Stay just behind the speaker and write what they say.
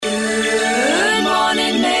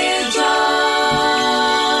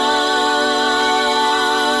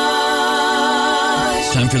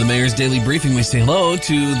Mayor's Daily Briefing. We say hello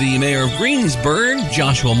to the Mayor of Greensburg,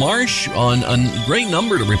 Joshua Marsh, on a great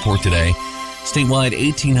number to report today. Statewide,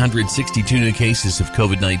 1,862 new cases of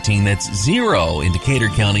COVID-19. That's 0 in Decatur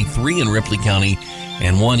County, 3 in Ripley County,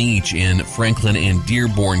 and 1 each in Franklin and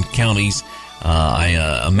Dearborn counties.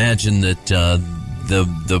 I imagine that the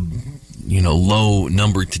low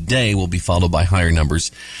number today will be followed by higher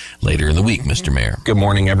numbers later in the week, Mr. Mayor. Good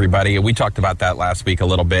morning, everybody. We talked about that last week a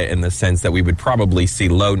little bit in the sense that we would probably see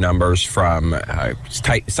low numbers from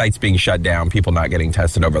sites being shut down, people not getting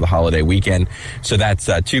tested over the holiday weekend. So that's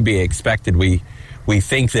to be expected. We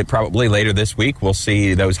think that probably later this week we'll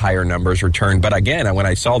see those higher numbers return. But again, when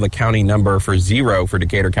I saw the county number for 0 for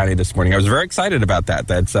Decatur County this morning, I was very excited about that.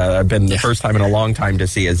 That's been the first time in a long time to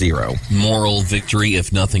see a 0. Moral victory,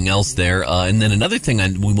 if nothing else there. And then another thing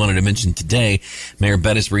we wanted to mention today, Mayor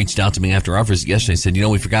Bettis reached out to me after our visit yesterday and said,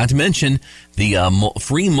 we forgot to mention the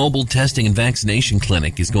free mobile testing and vaccination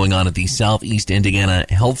clinic is going on at the Southeast Indiana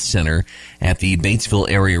Health Center at the Batesville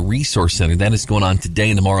Area Resource Center. That is going on today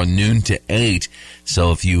and tomorrow, noon to 8.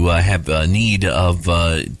 So if you have a need of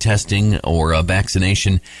testing or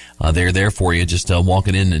vaccination, they're there for you. Just walk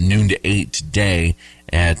it in at noon to 8 today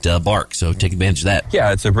at BARC. So take advantage of that.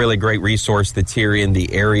 Yeah, it's a really great resource that's here in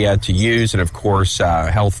the area to use. And of course,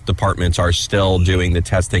 health departments are still doing the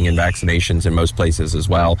testing and vaccinations in most places as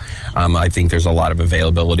well. I think there's a lot of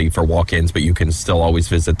availability for walk-ins, but you can still always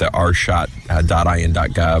visit the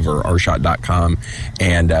rshot.in.gov or rshot.com,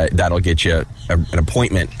 and that'll get you an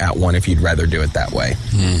appointment at one if you'd rather do it that way.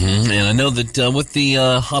 Mm-hmm. And I know that with the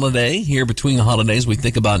holiday here, between the holidays, we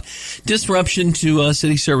think about disruption to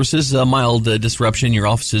city services, mild disruption. Your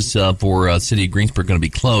offices for City of Greensburg are going to be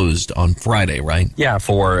closed on Friday, right? Yeah,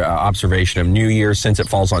 for observation of New Year. Since it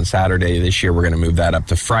falls on Saturday this year, we're going to move that up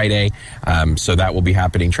to Friday. So that will be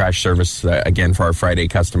happening. Trash service, again, for our Friday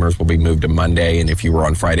customers will be moved to Monday. And if you were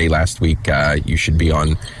on Friday last week, you should be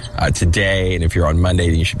on today. And if you're on Monday,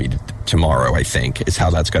 then you should be tomorrow, I think, is how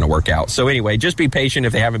that's going to work out. So anyway, just be patient.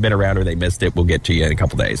 If they haven't been around or they missed it, we'll get to you in a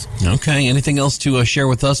couple days. Okay. Anything else to share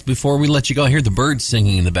with us before we let you go? I hear the birds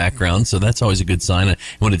singing in the background, so that's always a good sign.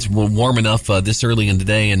 When it's warm enough this early in the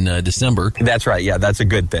day in December. That's right. Yeah, that's a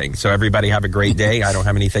good thing. So everybody have a great day. I don't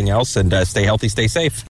have anything else, and stay healthy, stay safe.